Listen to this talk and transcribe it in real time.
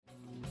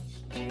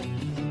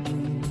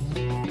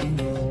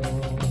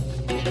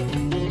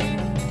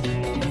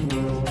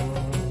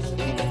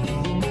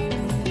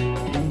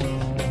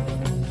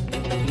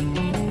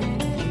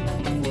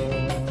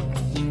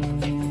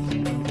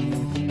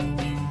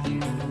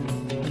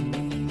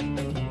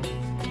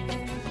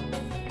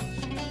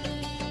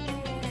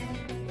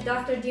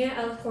Dr. Dina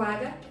El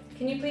Khawaga,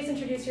 can you please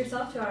introduce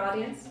yourself to our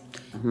audience?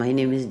 My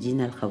name is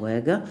Dina El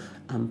Khawaga.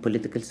 I'm a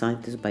political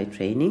scientist by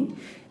training,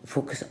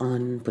 focus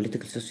on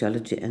political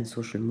sociology and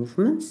social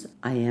movements.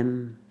 I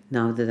am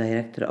now the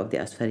director of the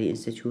Asfari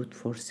Institute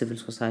for Civil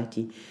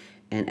Society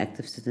and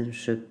Active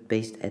Citizenship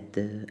based at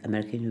the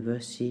American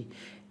University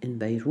in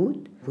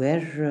Beirut,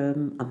 where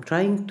I'm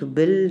trying to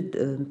build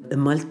a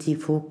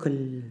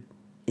multifocal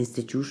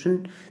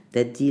institution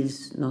that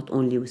deals not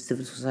only with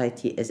civil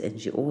society as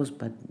NGOs,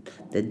 but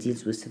that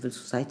deals with civil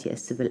society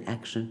as civil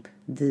action.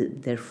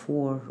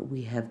 Therefore,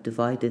 we have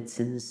divided,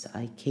 since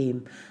I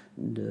came,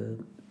 the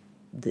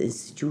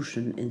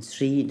institution in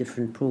 3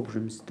 different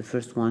programs. The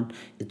first one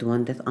is the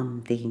one that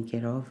I'm taking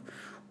care of,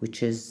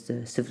 which is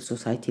the Civil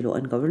Society Law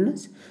and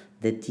Governance,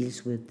 that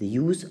deals with the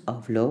use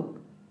of law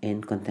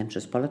in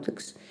contentious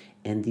politics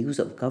and the use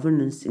of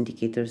governance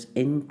indicators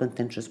in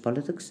contentious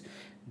politics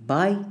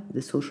by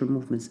the social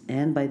movements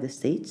and by the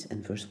states,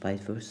 and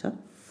vice versa.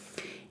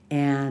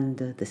 And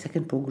the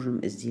second program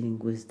is dealing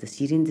with the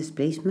Syrian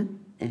displacement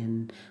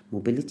and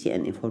mobility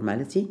and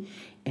informality.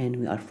 And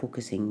we are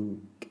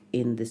focusing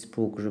in this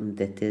program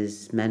that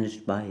is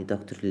managed by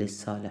Dr. Liz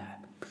Saleh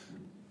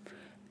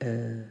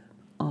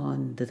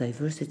on the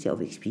diversity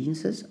of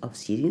experiences of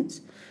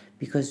Syrians,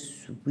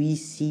 because we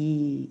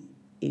see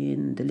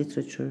in the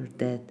literature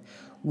that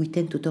we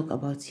tend to talk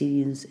about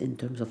Syrians in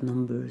terms of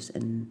numbers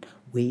and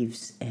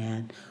waves,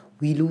 and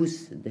we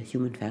lose the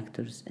human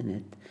factors in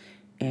it.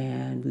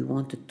 And we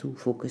wanted to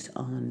focus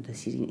on the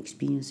Syrian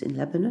experience in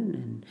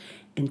Lebanon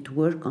and to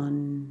work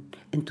on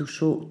and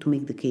to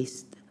make the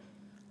case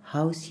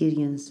how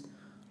Syrians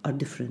are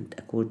different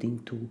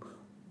according to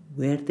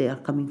where they are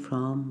coming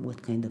from,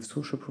 what kind of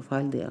social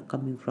profile they are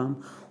coming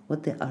from,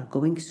 what they are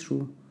going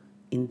through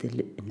in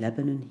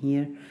Lebanon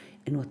here,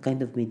 and what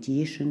kind of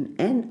mediation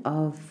and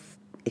of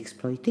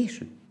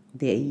exploitation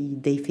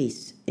they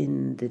face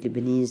in the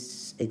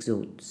Lebanese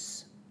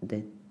exodes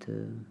that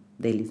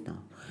they live now.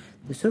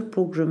 The third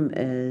program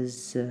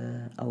is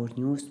our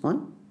newest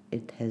one.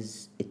 It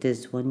is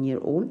 1 year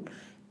old,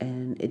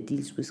 and it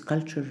deals with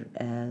culture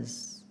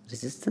as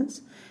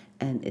resistance,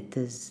 and it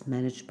is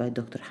managed by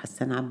Dr.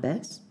 Hassan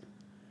Abbas.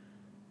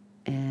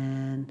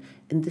 And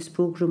in this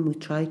program, we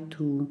try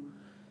to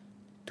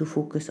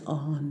focus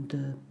on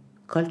the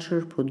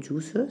culture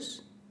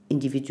producers,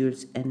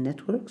 individuals and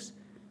networks,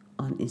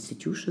 on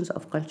institutions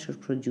of culture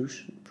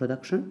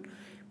production,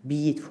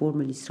 be it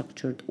formally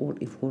structured or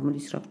informally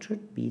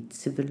structured, be it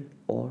civil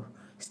or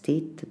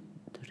state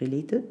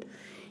related,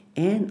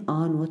 and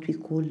on what we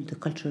call the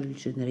cultural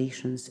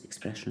generations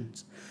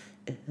expressions,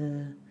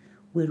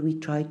 where we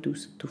try to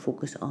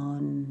focus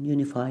on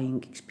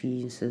unifying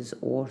experiences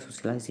or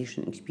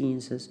socialization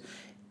experiences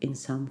in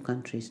some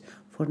countries.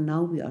 For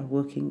now, we are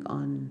working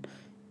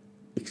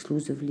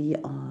exclusively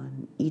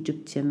on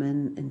Egypt,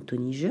 Yemen, and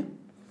Tunisia.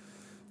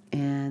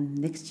 And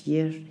next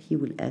year, he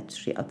will add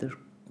 3 other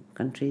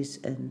countries.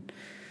 And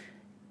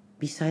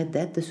beside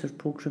that, the third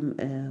program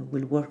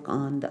will work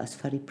on the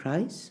Asfari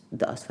Prize.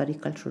 The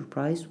Asfari Cultural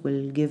Prize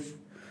will give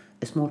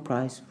a small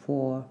prize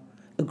for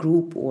a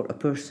group or a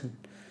person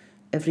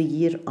every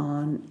year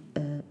on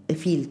a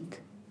field,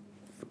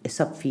 a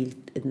subfield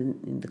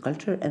in the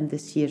culture. And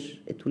this year,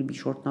 it will be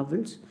short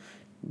novels.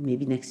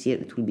 Maybe next year,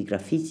 it will be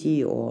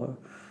graffiti or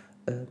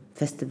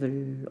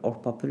festival or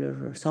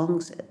popular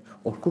songs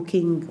or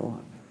cooking or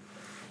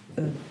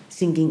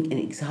singing in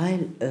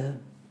exile.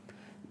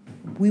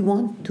 We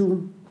want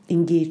to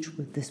engage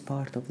with this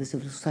part of the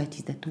civil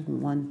society that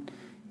one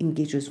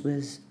engages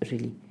with,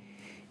 really.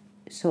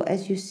 So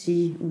as you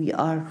see, we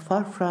are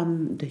far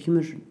from the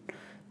human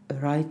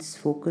rights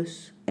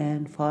focus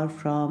and far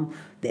from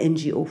the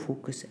NGO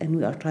focus, and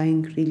we are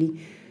trying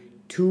really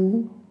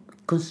to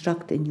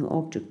construct a new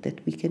object that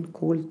we can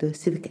call the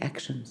civic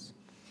actions.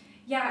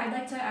 Yeah, I'd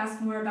like to ask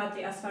more about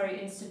the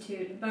Asfari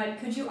Institute, but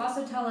could you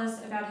also tell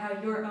us about how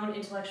your own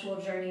intellectual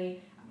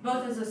journey,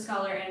 both as a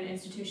scholar and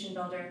institution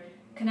builder,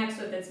 connects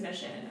with its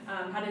mission?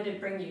 How did it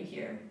bring you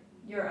here,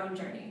 your own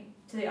journey,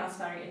 to the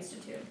Asfari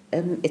Institute?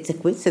 It's a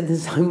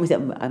coincidence,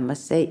 I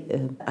must say.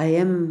 I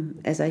am,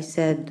 as I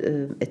said,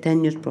 a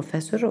tenured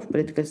professor of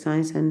political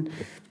science and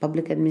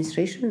public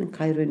administration in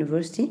Cairo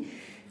University.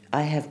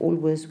 I have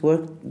always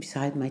worked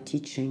beside my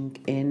teaching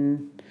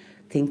in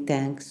think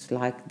tanks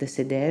like the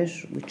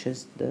CEDEJ, which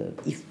is the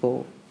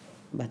IFPO,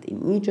 but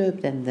in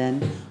Egypt. And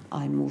then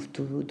I moved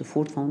to the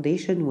Ford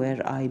Foundation,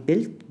 where I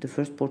built the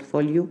first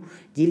portfolio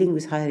dealing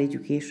with higher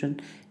education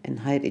and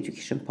higher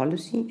education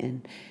policy,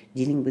 and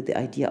dealing with the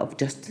idea of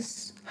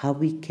justice, how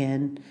we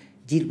can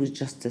deal with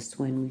justice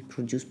when we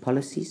produce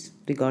policies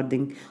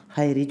regarding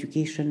higher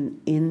education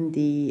in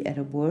the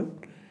Arab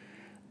world.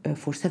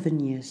 For 7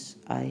 years,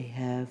 I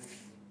have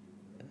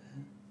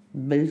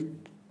built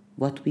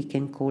what we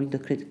can call the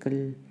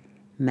critical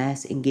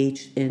mass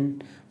engaged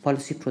in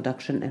policy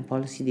production and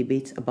policy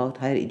debates about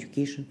higher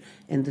education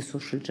and the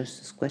social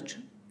justice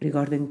question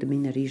regarding the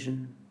MENA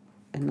region,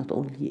 and not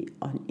only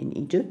in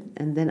Egypt.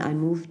 And then I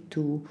moved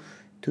to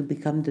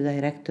become the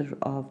director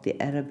of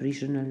the Arab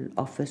Regional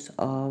Office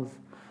of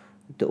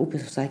the Open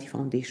Society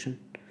Foundation,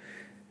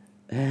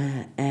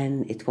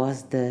 And it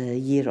was the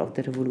year of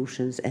the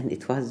revolutions, and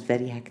it was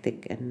very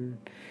hectic.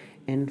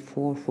 And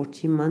for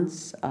 14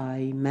 months,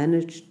 I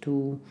managed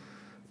to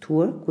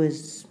work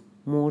with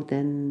more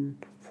than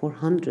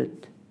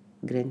 400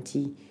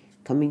 grantee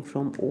coming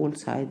from all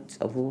sides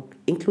of work,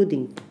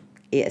 including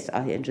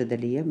ASI and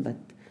Jadaliya, but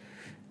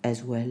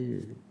as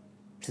well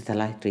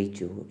satellite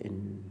radio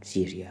in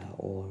Syria,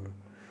 or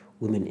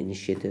Women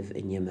Initiative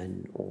in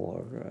Yemen,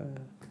 or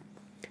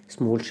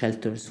small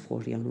shelters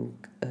for young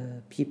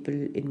people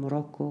in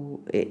Morocco.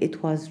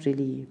 It was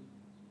really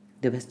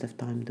the best of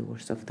time, the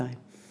worst of time.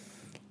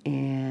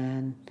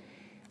 And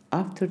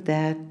after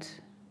that,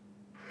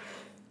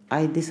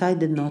 I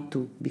decided not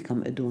to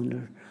become a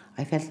donor.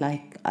 I felt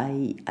like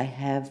I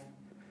have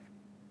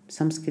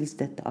some skills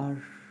that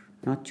are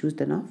not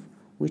used enough,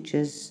 which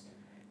is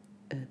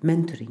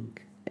mentoring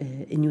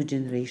a new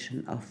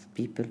generation of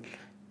people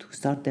to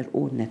start their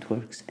own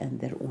networks and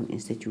their own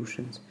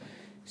institutions.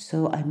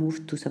 So I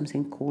moved to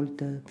something called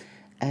the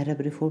Arab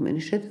Reform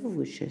Initiative,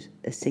 which is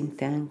a think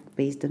tank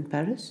based in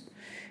Paris.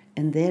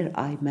 And there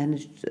I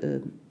managed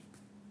a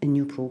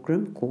new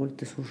program called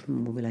the Social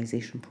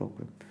Mobilization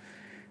Program.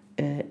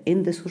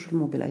 In the Social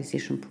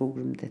Mobilization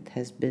Program that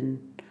has been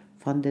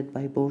funded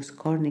by both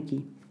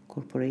Carnegie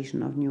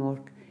Corporation of New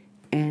York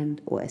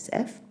and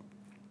OSF,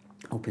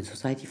 Open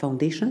Society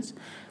Foundations,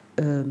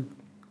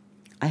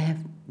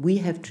 we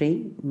have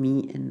trained,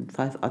 me and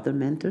 5 other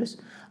mentors,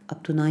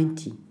 up to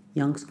 90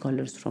 young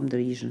scholars from the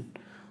region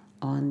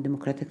on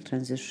democratic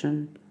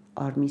transition,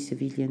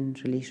 army-civilian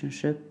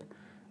relationship,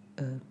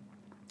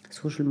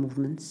 social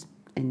movements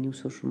and new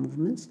social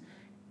movements,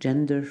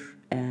 gender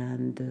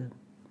and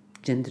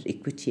gender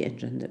equity and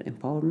gender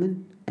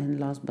empowerment, and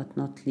last but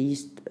not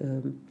least,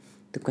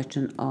 the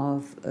question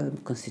of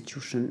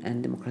constitution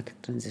and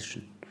democratic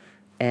transition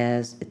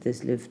as it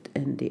is lived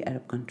in the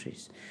Arab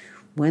countries.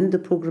 When the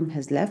program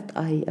has left,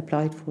 I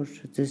applied for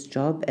this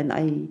job, and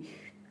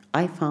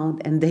I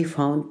found, and they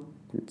found,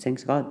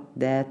 thanks God,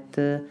 that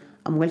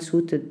I'm well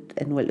suited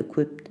and well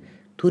equipped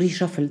to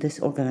reshuffle this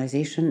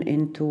organization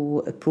into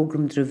a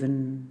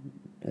program-driven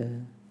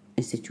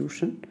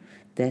institution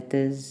that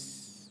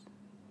is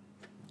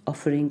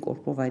offering or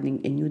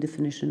providing a new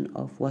definition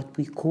of what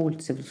we call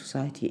civil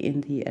society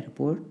in the Arab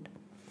world,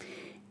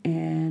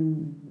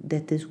 and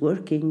that is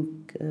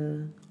working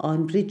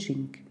on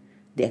bridging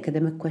the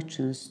academic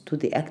questions to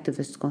the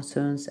activist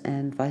concerns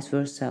and vice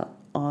versa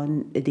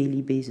on a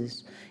daily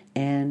basis,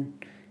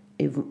 and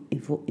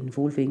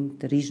involving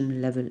the regional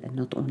level and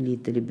not only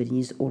the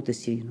Lebanese or the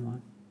Syrian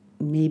one.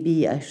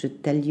 Maybe I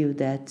should tell you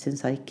that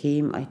since I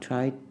came, I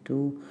tried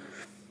to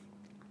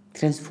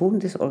transform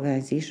this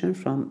organization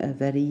from a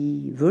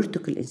very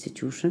vertical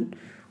institution,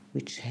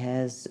 which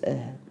has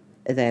a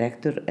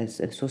director, as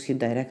associate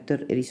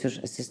director, a research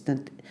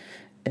assistant,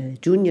 a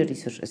junior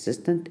research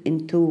assistant,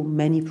 into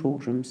many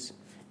programs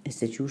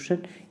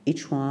institution,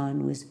 each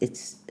one with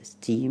its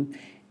team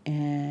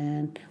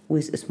and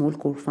with a small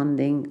core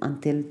funding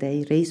until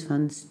they raise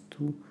funds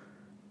to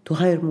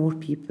hire more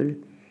people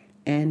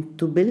and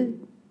to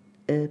build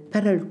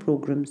parallel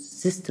programs,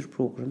 sister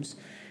programs.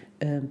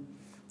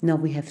 Now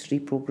we have 3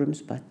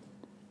 programs, but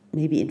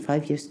maybe in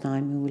 5 years'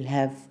 time we will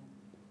have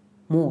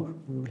more.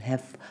 We will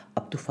have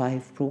up to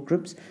 5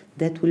 programs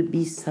that will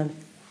be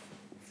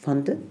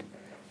self-funded,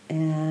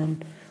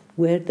 and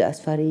where the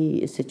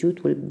Asfari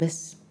Institute will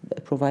best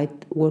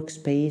provide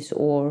workspace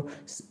or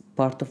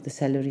part of the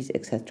salaries,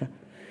 etc.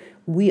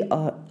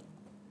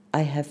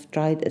 I have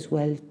tried as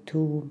well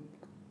to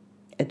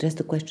address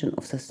the question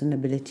of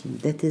sustainability.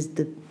 That is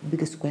the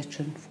biggest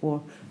question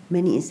for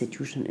many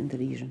institutions in the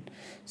region.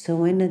 So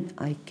when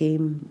I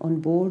came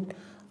on board,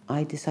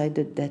 I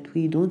decided that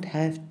we don't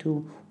have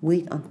to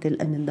wait until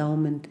an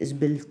endowment is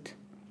built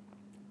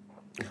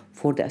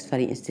for the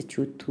Asfari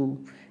Institute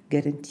to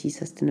guarantee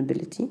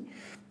sustainability,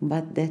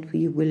 but that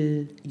we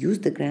will use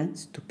the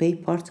grants to pay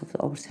parts of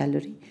our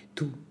salary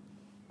to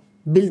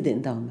build the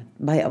endowment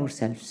by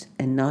ourselves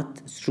and not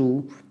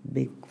through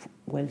big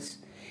wealth.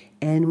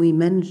 And we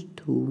managed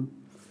to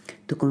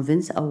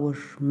convince our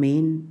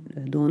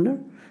main donor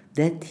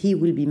that he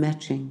will be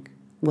matching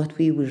what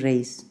we will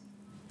raise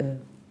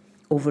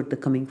over the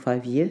coming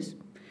 5 years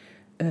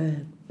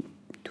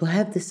to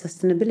have this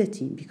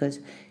sustainability, because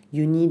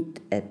you need,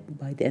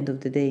 by the end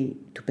of the day,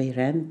 to pay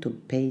rent, to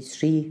pay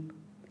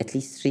at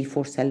least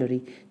 3-4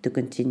 salary to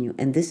continue.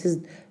 And this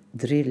is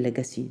the real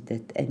legacy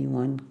that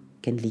anyone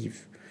can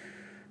leave.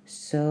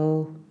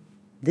 So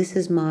this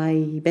is my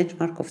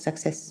benchmark of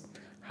success,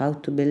 how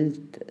to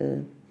build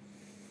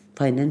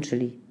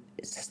financially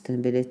a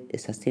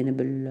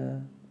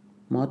sustainable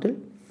model,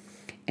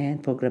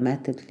 and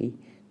programmatically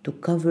to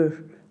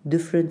cover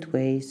different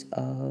ways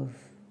of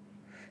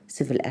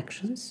civil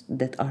actions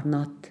that are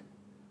not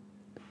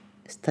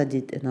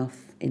studied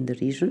enough in the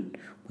region,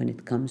 when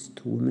it comes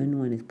to women,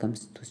 when it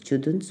comes to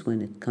students,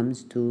 when it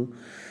comes to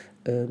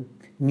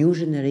new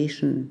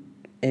generation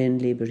in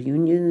labor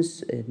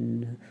unions,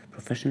 in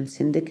professional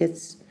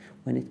syndicates,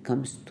 when it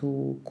comes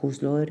to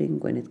cause lawyering,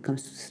 when it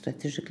comes to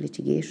strategic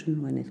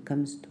litigation, when it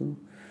comes to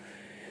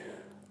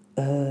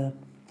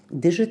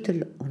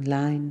digital,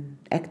 online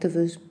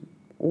activism,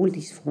 all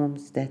these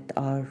forms that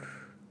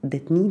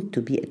need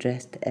to be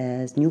addressed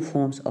as new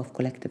forms of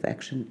collective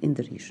action in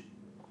the region.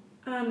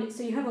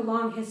 So you have a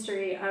long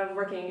history of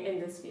working in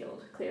this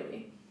field,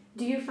 clearly.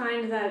 Do you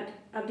find that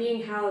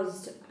being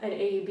housed at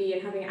AUB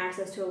and having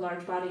access to a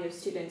large body of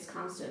students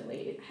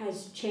constantly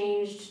has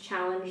changed,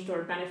 challenged,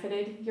 or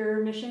benefited your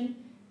mission?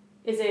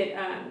 Is it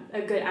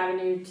a good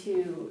avenue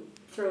to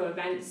throw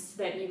events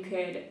that you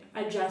could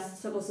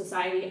adjust civil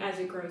society as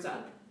it grows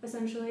up,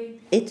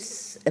 essentially?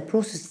 It's a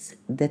process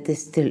that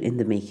is still in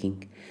the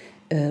making.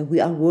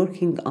 We are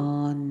working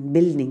on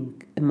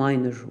building a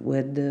minor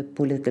with the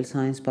Political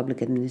Science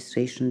Public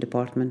Administration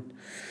Department,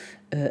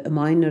 a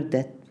minor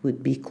that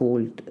would be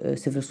called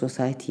Civil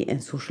Society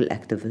and Social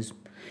Activism.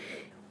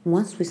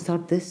 Once we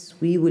start this,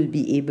 we will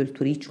be able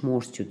to reach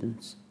more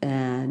students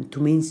and to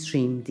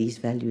mainstream these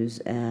values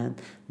and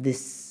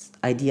this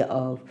idea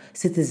of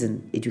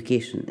citizen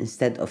education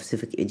instead of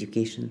civic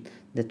education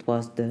that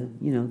was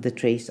the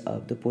trace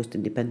of the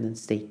post-independent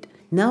state.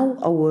 Now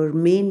our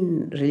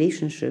main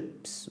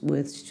relationships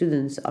with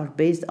students are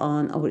based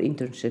on our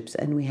internships,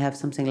 and we have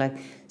something like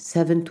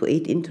 7 to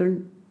 8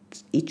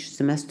 interns each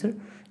semester,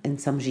 and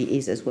some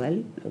GAs as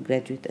well, a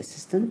graduate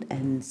assistant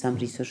and some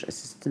research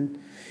assistant.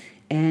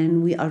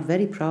 And we are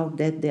very proud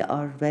that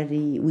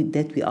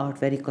we are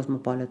very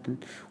cosmopolitan.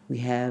 We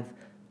have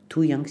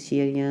 2 young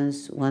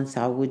Syrians, 1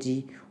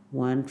 Saudi,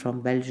 1 from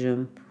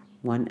Belgium,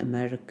 1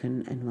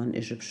 American, and 1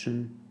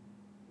 Egyptian.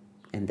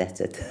 And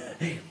that's it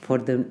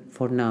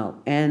for now.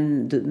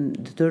 And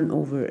the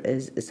turnover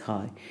is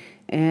high.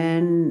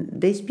 And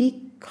they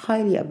speak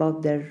highly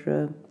about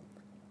their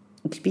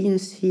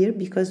experience here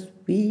because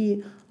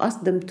we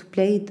ask them to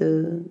play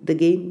the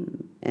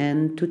game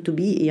and to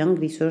be young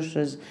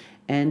researchers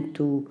and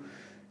to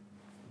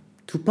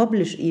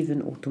publish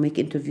even, or to make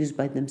interviews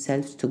by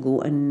themselves, to go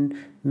and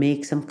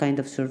make some kind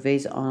of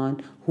surveys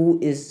on who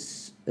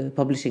is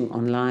publishing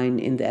online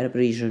in the Arab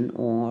region,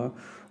 or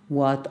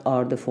what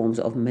are the forms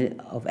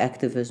of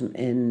activism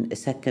in a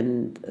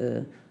second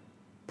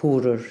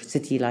poorer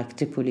city like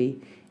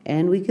Tripoli.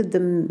 And we give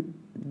them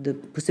the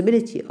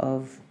possibility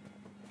of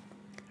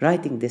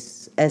writing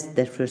this as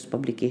their first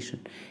publication.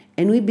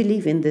 And we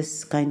believe in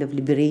this kind of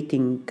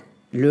liberating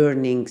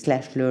learning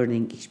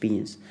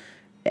experience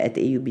at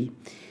AUB.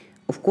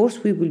 Of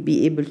course, we will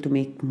be able to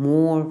make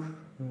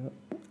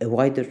a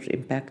wider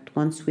impact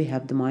once we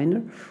have the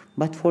minor.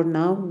 But for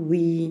now,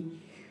 we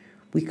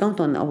count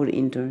on our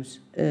interns.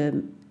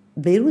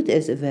 Beirut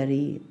is a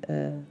very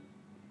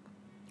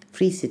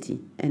free city,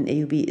 and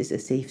AUB is a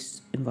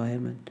safe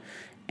environment.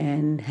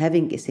 And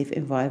having a safe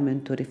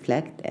environment to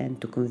reflect and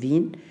to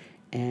convene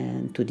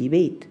and to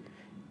debate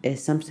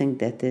is something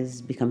that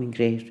is becoming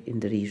rare in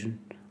the region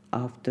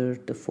after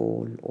the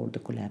fall or the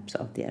collapse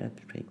of the Arab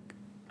Spring.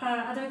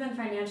 Other than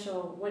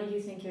financial, what do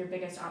you think your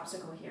biggest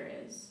obstacle here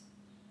is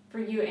for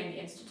you and the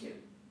Institute?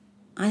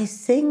 I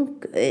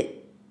think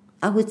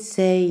I would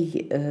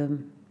say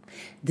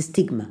the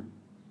stigma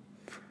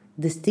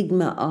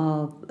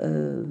of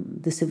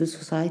the civil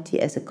society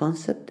as a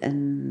concept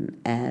and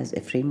as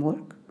a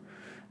framework.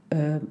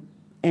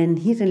 And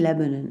here in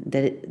Lebanon,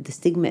 the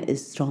stigma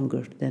is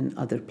stronger than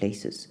other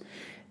places.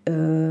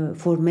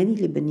 For many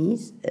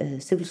Lebanese,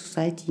 civil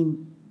society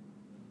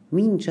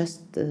means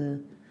just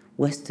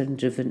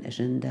Western-driven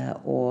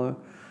agenda or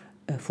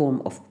a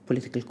form of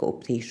political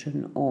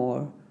cooptation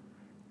or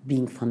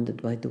being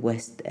funded by the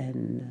West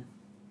and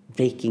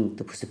breaking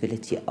the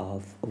possibility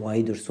of a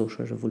wider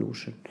social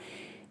revolution.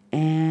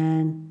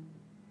 And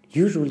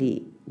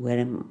usually where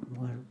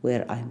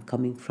I'm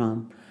coming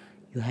from,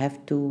 you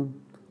have to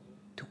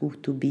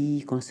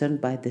be concerned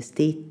by the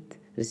state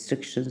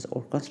restrictions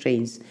or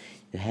constraints.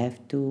 You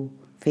have to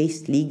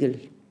face legal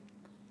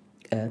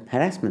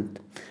harassment,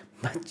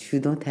 but you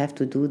don't have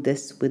to do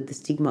this with the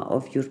stigma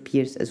of your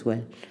peers as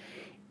well.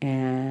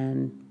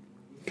 And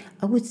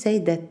I would say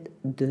that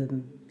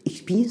the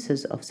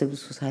experiences of civil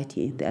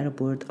society in the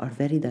Arab world are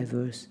very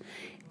diverse,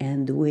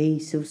 and the way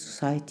civil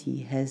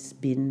society has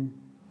been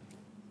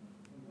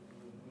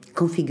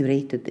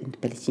configured in the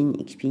Palestinian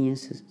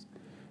experiences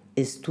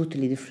is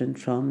totally different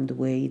from the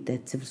way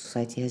that civil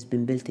society has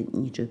been built in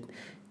Egypt,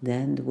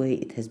 than the way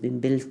it has been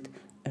built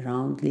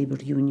around labor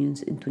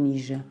unions in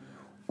Tunisia,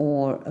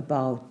 or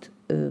about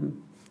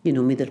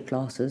middle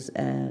classes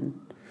and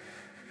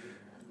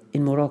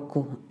in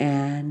Morocco.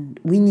 And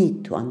we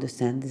need to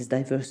understand this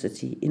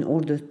diversity in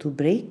order to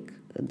break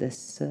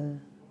this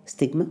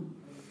stigma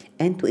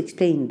and to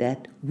explain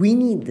that we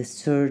need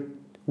this third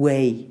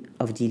way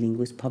of dealing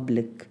with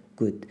public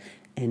good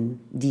and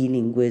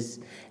dealing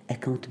with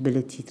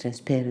accountability,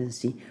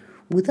 transparency,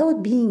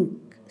 without being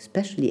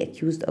especially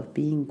accused of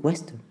being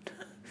Western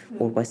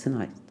or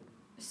Westernized.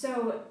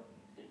 So,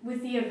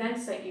 with the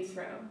events that you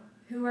throw,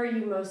 who are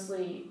you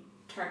mostly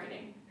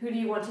targeting? Who do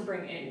you want to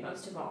bring in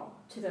most of all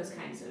to those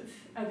kinds of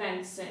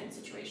events and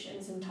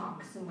situations and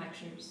talks and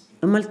lectures?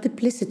 A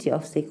multiplicity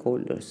of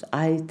stakeholders.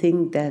 I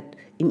think that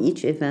in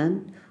each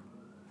event,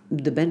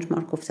 the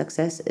benchmark of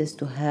success is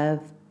to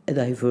have a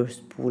diverse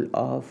pool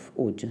of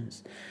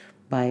audience.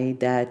 by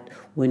that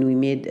when we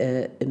made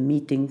a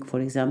meeting, for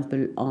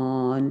example,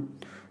 on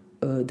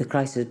the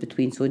crisis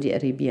between Saudi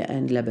Arabia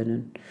and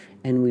Lebanon,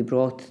 and we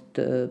brought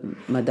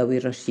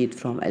Madawi Rashid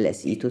from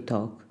LSE to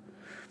talk.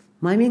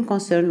 My main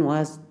concern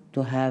was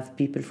to have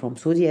people from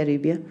Saudi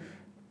Arabia,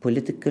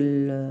 political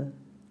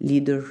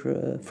leader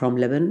from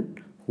Lebanon,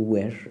 who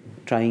were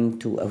trying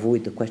to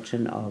avoid the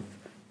question of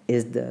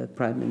is the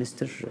prime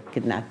minister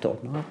kidnapped or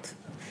not,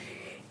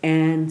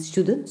 and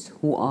students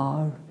who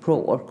are pro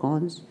or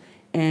cons,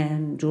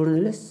 and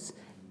journalists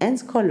and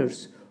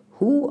scholars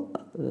who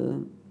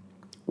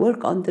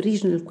work on the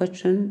regional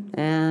question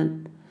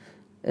and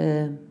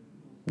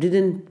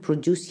didn't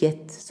produce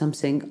yet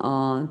something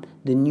on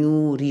the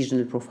new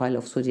regional profile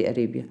of Saudi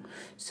Arabia.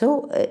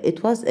 So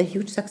it was a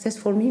huge success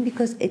for me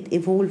because it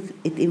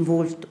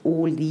involved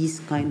all these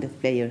kind of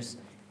players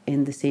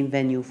in the same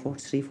venue for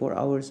 3-4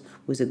 hours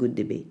with a good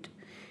debate.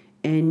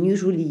 And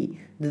usually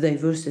the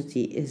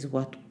diversity is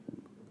what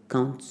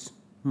counts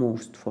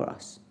most for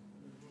us.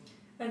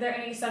 Are there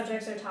any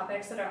subjects or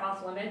topics that are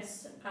off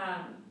limits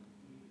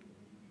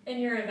in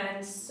your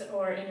events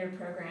or in your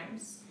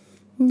programs?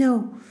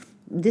 No.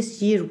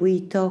 This year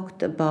we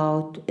talked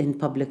about, in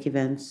public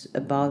events,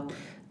 about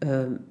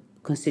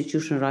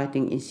constitution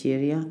writing in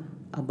Syria,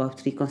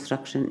 about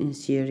reconstruction in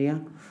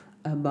Syria,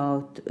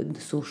 about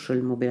the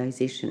social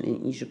mobilization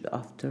in Egypt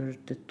after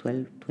the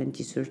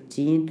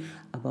 2013,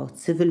 about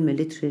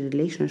civil-military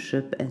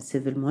relationship and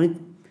civil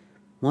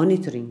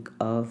monitoring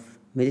of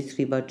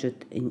military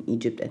budget in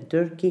Egypt and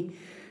Turkey,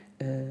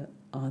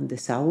 on the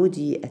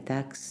Saudi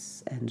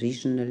attacks and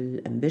regional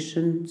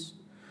ambitions,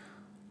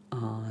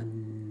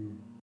 on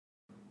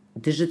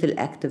digital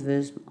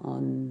activism,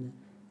 on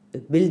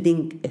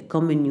building a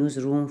common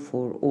newsroom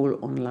for all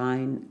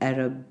online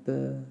Arab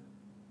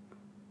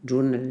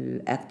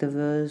journal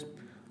activism,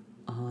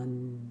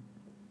 on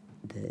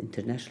the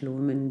International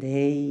Women's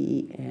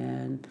Day,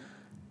 and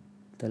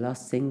the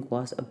last thing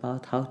was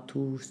about how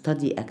to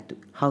study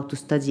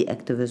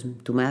activism,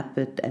 to map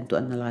it and to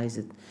analyze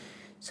it.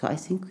 So I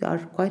think we are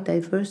quite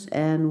diverse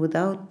and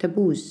without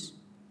taboos.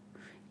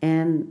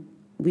 And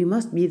we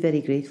must be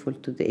very grateful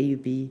to the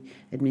AUB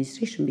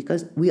administration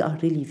because we are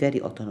really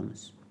very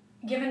autonomous.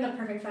 Given the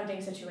perfect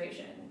funding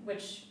situation,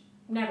 which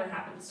never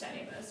happens to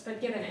any of us,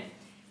 but given it,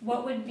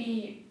 what would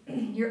be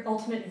your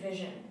ultimate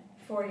vision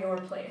for your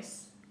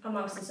place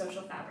amongst the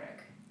social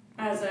fabric?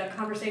 As a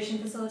conversation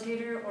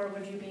facilitator, or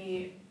would you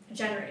be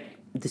generating?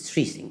 The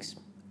three things.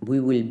 We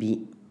will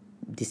be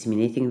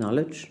disseminating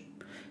knowledge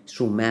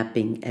through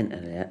mapping and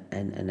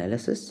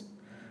analysis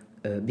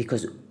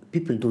because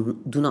people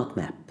do not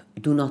map,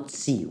 do not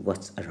see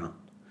what's around.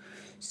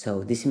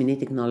 So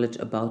disseminating knowledge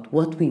about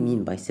what we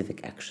mean by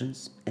civic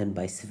actions and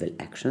by civil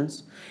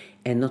actions,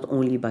 and not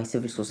only by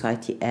civil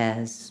society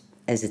as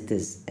it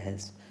is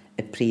as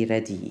a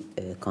pre-ready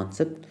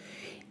concept,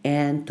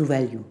 and to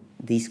value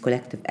these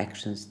collective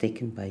actions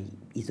taken by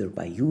either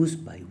by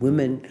youth, by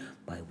women,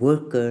 by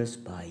workers,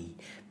 by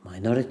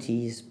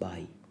minorities,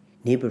 by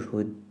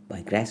neighborhood,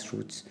 by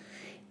grassroots,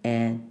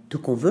 and to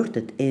convert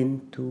it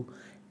into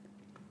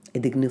a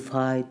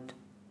dignified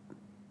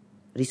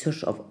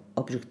research of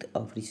object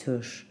of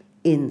research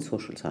in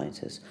social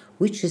sciences,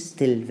 which is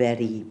still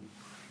very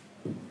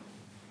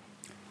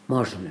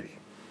marginal,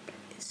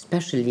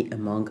 especially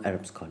among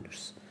Arab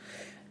scholars.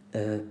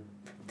 The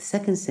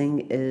second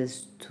thing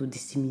is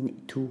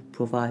to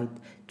provide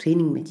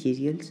training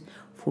materials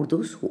for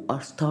those who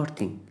are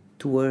starting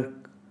to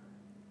work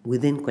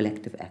within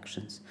collective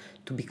actions,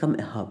 to become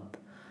a hub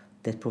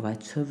that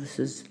provides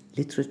services,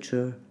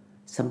 literature,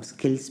 some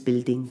skills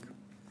building.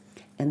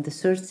 And the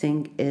third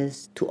thing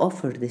is to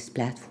offer this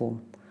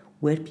platform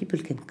where people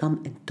can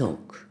come and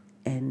talk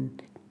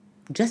and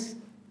just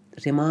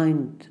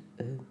remind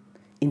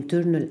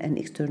internal and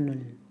external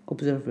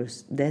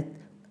observers that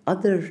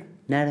other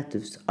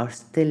narratives are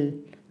still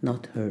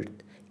not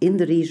heard in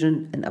the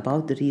region and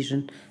about the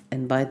region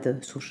and by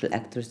the social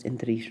actors in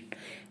the region.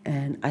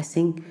 And I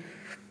think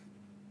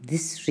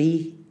these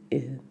three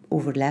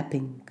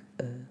overlapping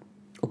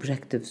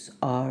objectives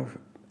are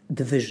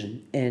the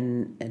vision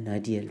in an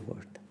ideal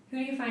world. Who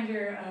do you find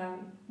your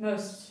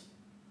most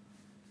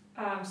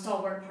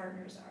stalwart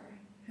partners are?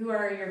 Who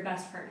are your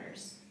best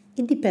partners?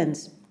 It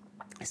depends.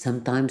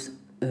 Sometimes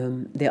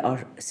there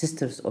are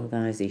sisters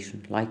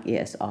organizations like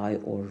ASI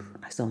or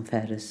Hassan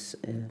Faris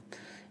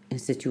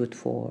Institute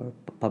for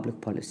Public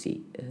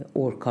Policy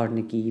or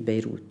Carnegie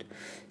Beirut.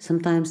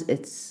 Sometimes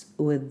it's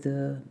with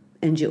the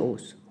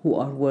NGOs who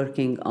are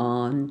working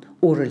on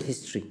oral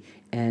history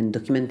and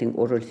documenting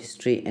oral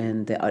history,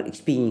 and they are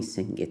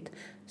experiencing it.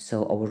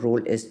 So our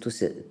role is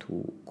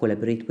to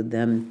collaborate with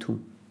them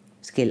to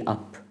scale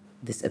up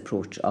this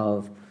approach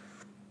of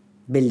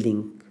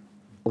building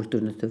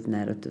alternative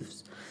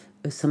narratives.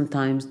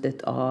 Sometimes there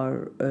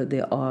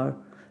are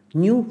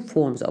new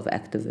forms of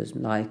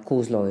activism like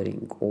cause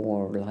lawyering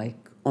or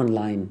like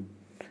online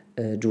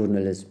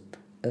journalism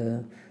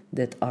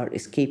that are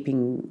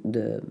escaping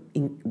the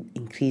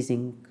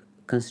increasing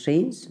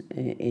constraints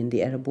in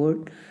the Arab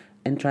world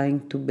and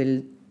trying to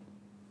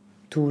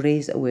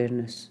raise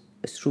awareness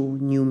through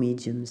new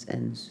mediums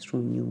and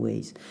through new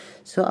ways.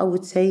 So I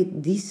would say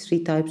these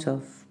three types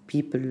of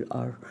people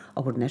are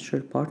our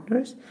natural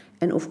partners,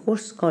 and of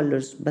course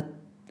scholars, but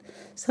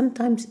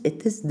sometimes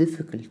it is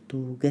difficult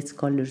to get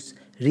scholars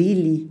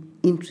really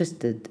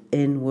interested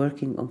in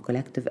working on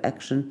collective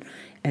action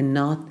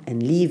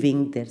and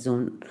leaving their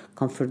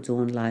comfort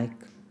zone, like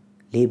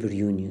labor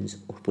unions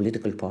or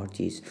political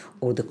parties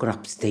or the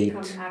corrupt state.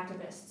 Become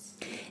activists.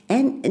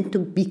 And to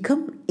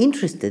become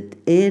interested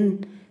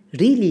in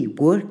really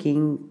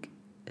working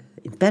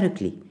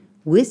empirically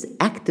with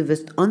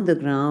activists on the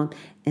ground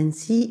and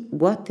see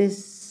what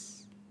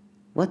does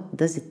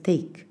it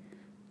take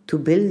to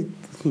build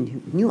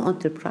new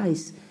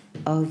enterprise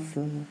of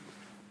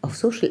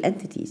social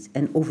entities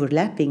and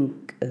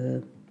overlapping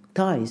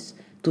ties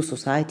to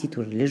society,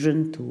 to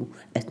religion, to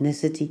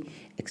ethnicity,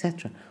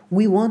 etc.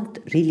 We want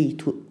really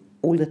to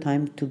all the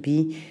time to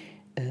be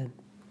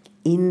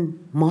in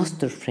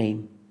master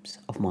frames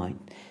of mind.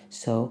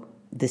 So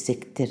the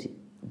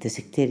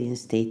sectarian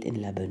state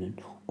in Lebanon,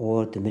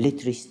 or the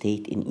military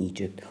state in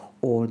Egypt,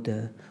 or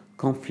the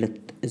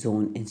conflict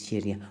zone in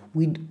Syria.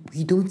 We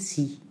don't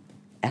see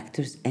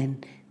actors,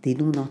 and they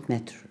do not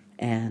matter.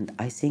 And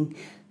I think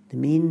the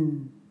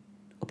main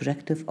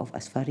objective of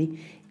Asfari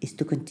is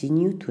to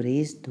continue to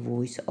raise the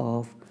voice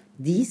of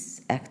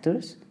these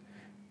actors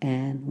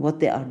and what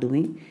they are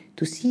doing,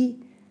 to see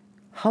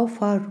how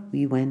far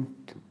we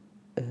went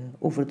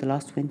over the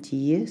last 20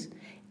 years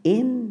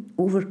in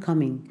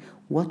overcoming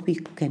what we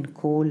can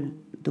call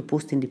the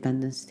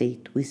post-independent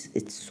state with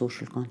its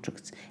social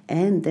contracts,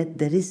 and that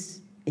there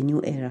is a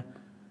new era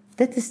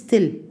that is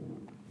still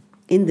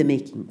in the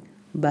making.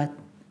 But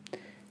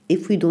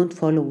if we don't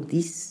follow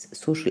these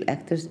social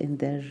actors in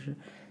their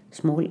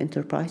small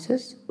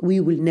enterprises, we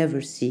will never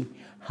see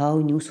how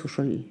new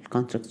social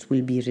contracts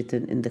will be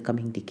written in the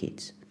coming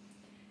decades.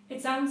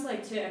 It sounds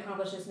like to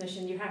accomplish this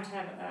mission, you have to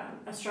have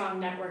a strong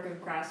network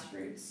of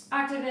grassroots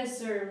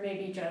activists, or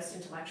maybe just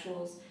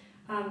intellectuals.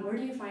 Where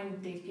do you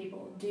find these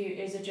people?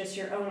 Is it just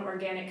your own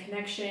organic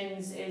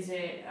connections? Is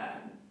it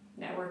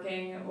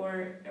networking,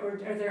 or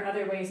are there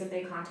other ways that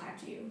they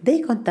contact you? They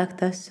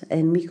contact us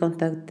and we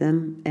contact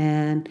them,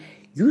 and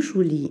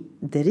usually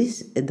there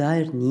is a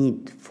dire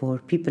need for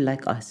people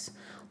like us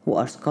who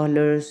are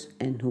scholars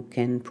and who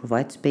can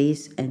provide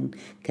space and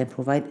can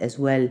provide as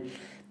well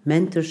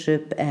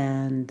mentorship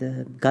and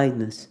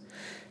guidance.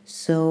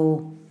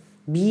 So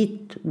be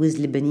it with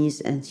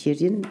Lebanese and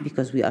Syrian,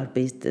 because we are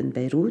based in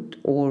Beirut,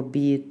 or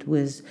be it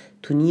with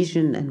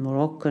Tunisian and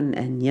Moroccan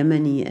and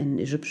Yemeni and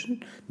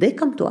Egyptian, they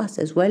come to us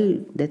as well,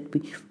 that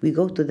we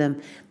go to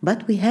them.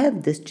 But we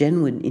have this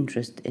genuine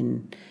interest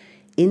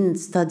in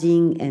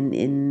studying and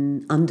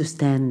in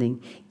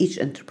understanding each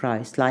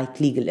enterprise, like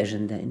Legal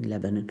Agenda in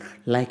Lebanon,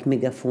 like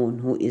Megaphone,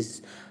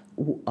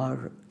 who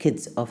are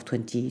kids of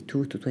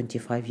 22 to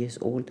 25 years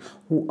old,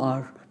 who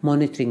are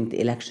monitoring the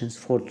elections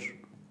for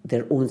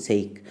their own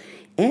sake.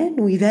 And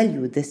we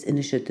value these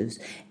initiatives.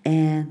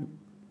 And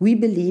we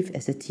believe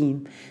as a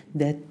team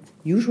that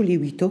usually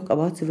we talk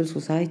about civil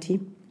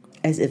society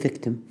as a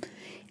victim.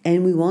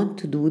 And we want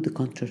to do the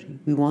contrary.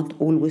 We want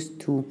always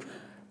to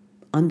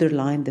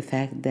underline the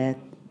fact that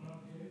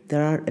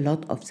there are a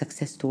lot of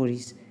success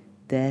stories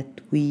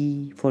that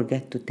we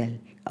forget to tell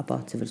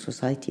about civil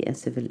society and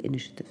civil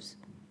initiatives.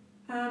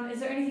 Is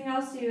there anything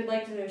else you would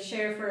like to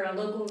share for a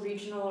local,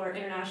 regional, or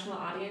international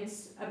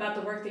audience about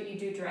the work that you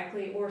do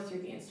directly or through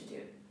the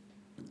Institute?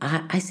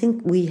 I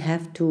think we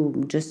have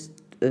to just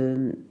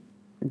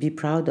be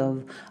proud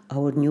of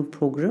our new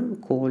program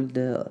called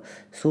the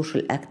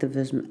Social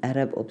Activism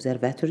Arab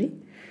Observatory,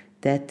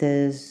 that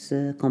is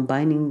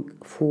combining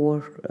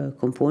 4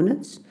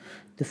 components.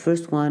 The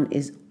first one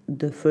is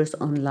the first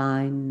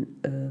online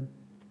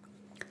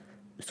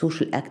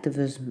social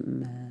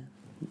activism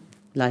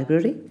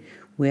library,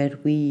 where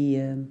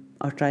we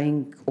are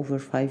trying over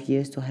 5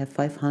 years to have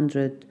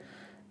 500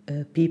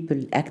 people,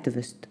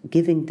 activists,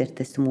 giving their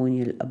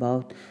testimonial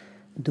about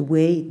the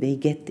way they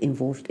get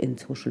involved in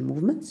social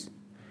movements.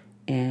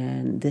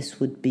 And this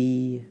would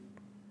be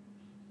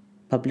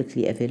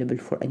publicly available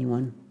for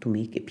anyone to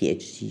make a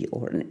PhD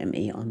or an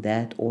MA on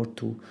that, or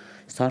to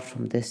start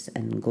from this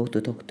and go to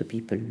talk to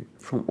people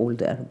from all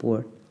the Arab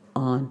world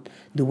on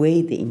the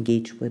way they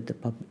engage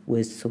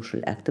with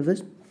social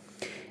activism.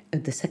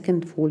 The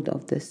second fold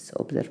of this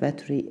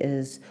observatory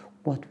is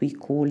what we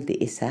call the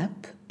ASAP.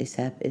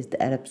 ASAP is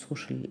the Arab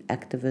Social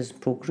Activism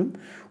Program.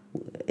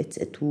 It's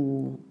a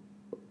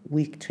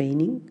 2-week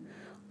training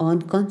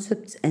on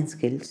concepts and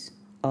skills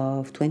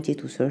of 20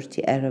 to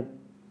 30 Arab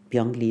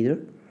young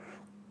leaders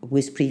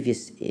with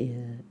previous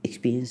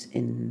experience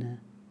in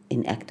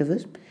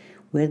activism,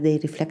 where they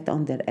reflect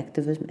on their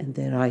activism and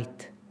they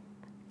write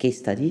case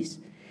studies.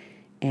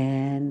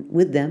 And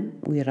with them,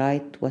 we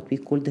write what we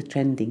call the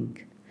trending.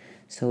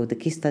 So the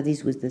case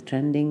studies with the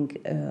trending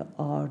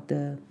are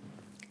the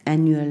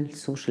annual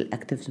social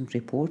activism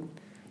report.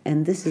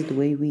 And this is the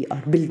way we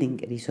are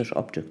building a research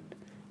object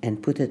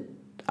and put it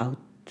out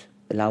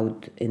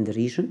loud in the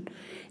region.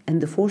 And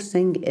the fourth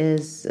thing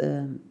is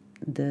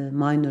the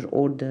minor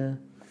or the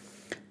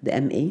the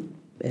MA.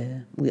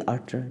 We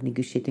are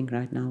negotiating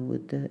right now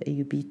with the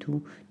AUB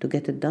to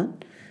get it done.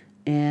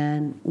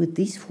 And with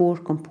these 4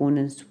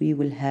 components, we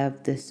will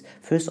have this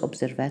first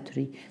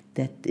observatory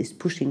that is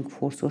pushing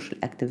for social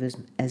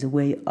activism as a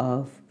way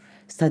of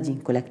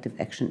studying collective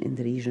action in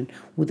the region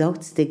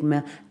without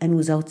stigma and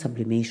without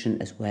sublimation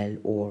as well,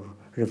 or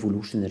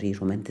revolutionary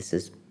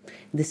romanticism.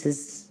 This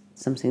is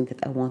something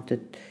that I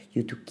wanted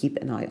you to keep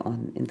an eye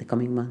on in the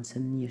coming months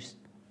and years.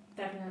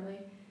 Definitely.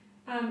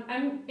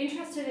 I'm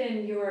interested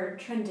in your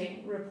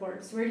trending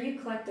reports. Where do you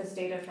collect this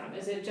data from?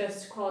 Is it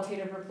just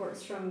qualitative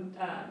reports from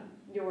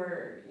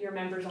your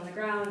members on the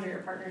ground or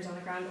your partners on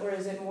the ground, or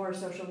is it more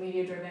social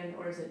media driven,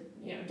 or is it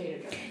data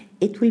driven?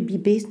 It will be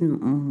based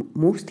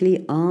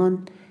mostly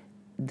on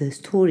the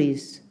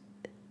stories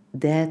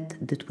that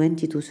the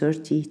 20 to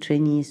 30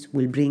 trainees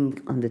will bring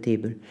on the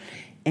table,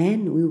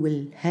 and we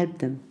will help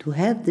them to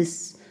have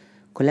this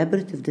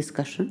collaborative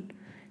discussion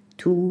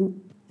to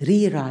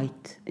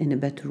rewrite in a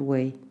better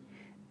way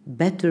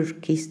better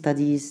case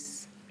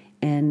studies,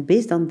 and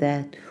based on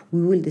that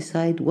we will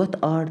decide what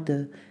are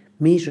the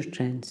major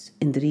trends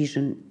in the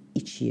region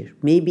each year.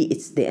 Maybe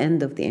it's the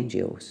end of the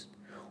NGOs,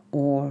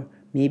 or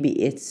maybe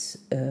it's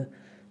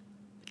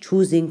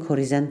choosing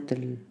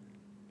horizontal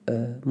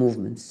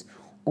movements,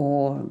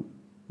 or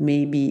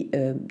maybe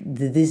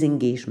the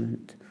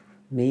disengagement,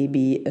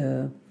 maybe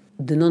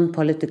the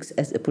non-politics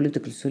as a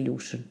political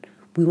solution.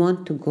 We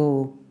want to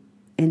go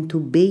and to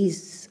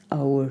base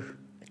our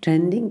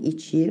trending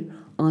each year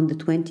on the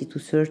 20 to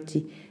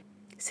 30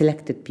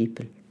 selected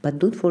people. But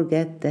don't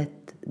forget that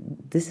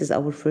this is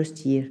our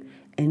first year,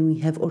 and we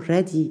have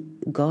already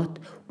got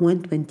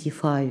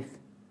 125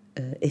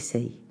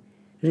 essay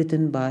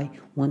written by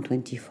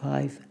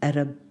 125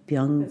 Arab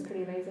young. That's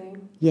pretty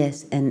amazing.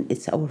 Yes, and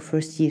it's our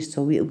first year,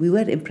 so we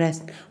were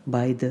impressed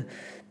by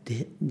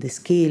the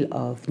scale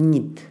of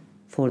need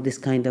for this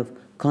kind of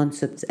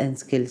concepts and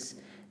skills,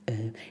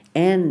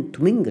 and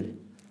to mingle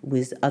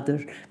with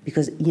other,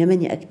 because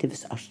Yemeni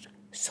activists are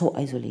so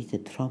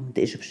isolated from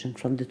the Egyptian,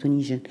 from the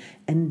Tunisian,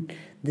 and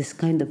this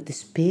kind of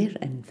despair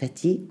and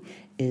fatigue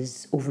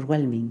is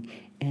overwhelming.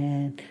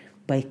 And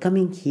by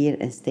coming here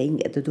and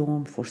staying at the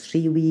dorm for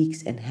 3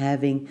 weeks and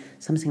having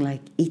something like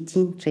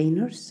 18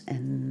 trainers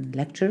and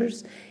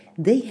lecturers,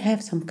 they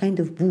have some kind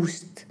of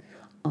boost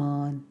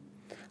on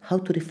how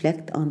to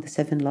reflect on the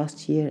 7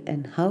 last year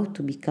and how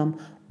to become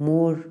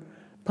more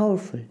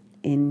powerful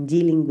in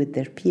dealing with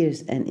their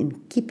peers and in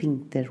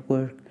keeping their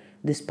work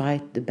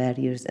despite the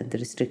barriers and the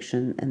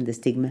restriction and the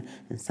stigma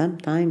and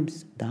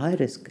sometimes the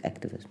high-risk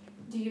activism.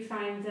 Do you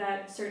find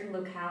that certain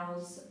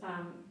locales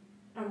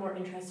are more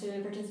interested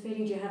in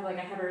participating? Do you have a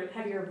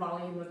heavier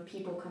volume of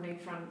people coming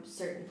from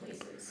certain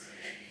places?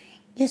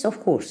 Yes, of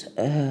course.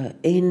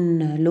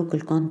 In local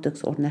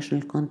context or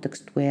national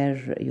context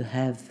where you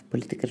have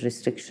political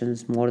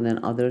restrictions more than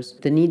others,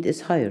 the need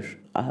is higher.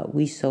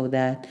 We saw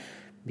that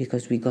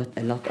because we got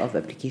a lot of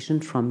application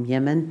from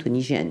Yemen,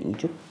 Tunisia, and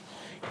Egypt,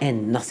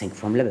 and nothing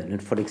from Lebanon,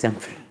 for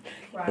example.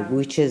 Wow.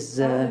 Which is...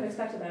 I wouldn't have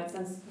expected that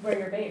since where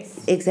you're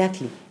based.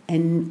 Exactly.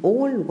 And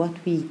all what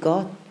we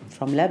got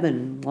from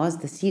Lebanon was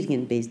the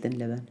Syrian based in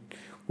Lebanon,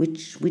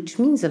 which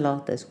means a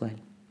lot as well.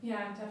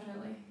 Yeah,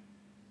 definitely.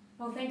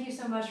 Well, thank you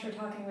so much for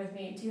talking with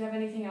me. Do you have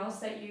anything else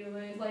that you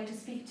would like to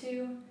speak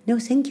to? No,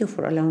 thank you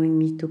for allowing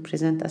me to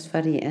present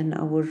Asfari and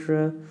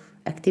our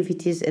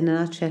activities in a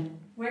nutshell.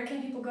 Where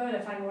can people go to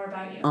find more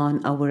about you?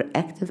 On our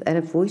Active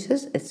Arab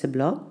Voices, it's a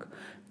blog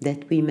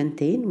that we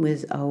maintain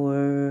with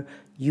our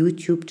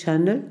YouTube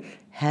channel,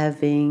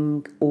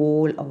 having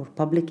all our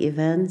public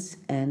events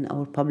and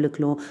our public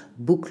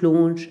book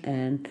launch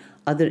and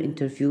other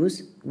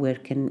interviews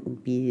that can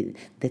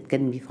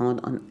be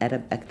found on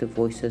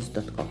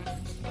arabactivevoices.com.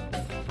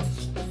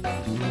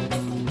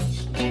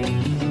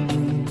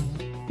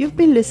 You've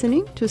been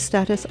listening to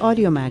Status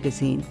Audio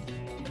Magazine.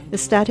 The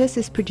Status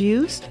is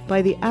produced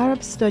by the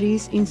Arab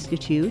Studies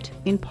Institute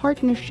in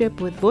partnership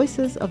with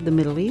Voices of the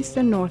Middle East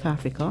and North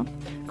Africa,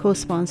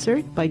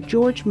 co-sponsored by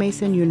George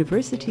Mason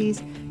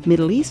University's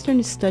Middle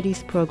Eastern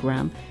Studies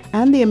program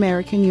and the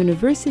American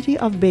University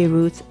of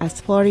Beirut's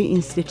Asfari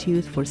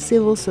Institute for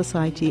Civil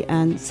Society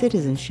and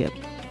Citizenship.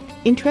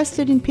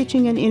 Interested in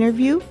pitching an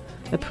interview,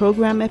 a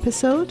program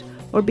episode,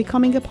 or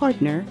becoming a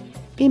partner?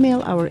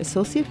 Email our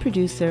associate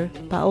producer,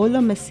 Paola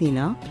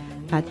Messina,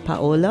 at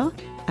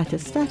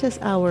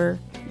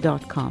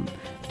paola@statushour.com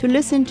to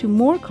listen to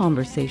more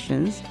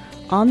conversations,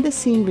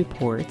 on-the-scene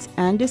reports,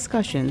 and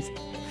discussions.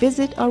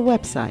 Visit our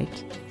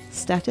website,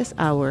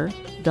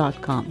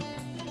 statushour.com,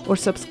 or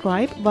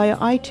subscribe via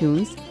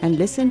iTunes and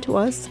listen to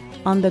us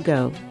on the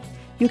go.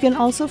 You can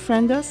also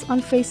friend us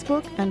on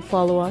Facebook and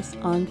follow us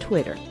on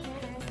Twitter.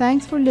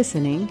 Thanks for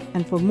listening,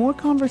 and for more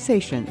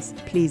conversations,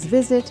 please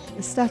visit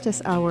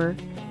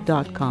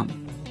statushour.com.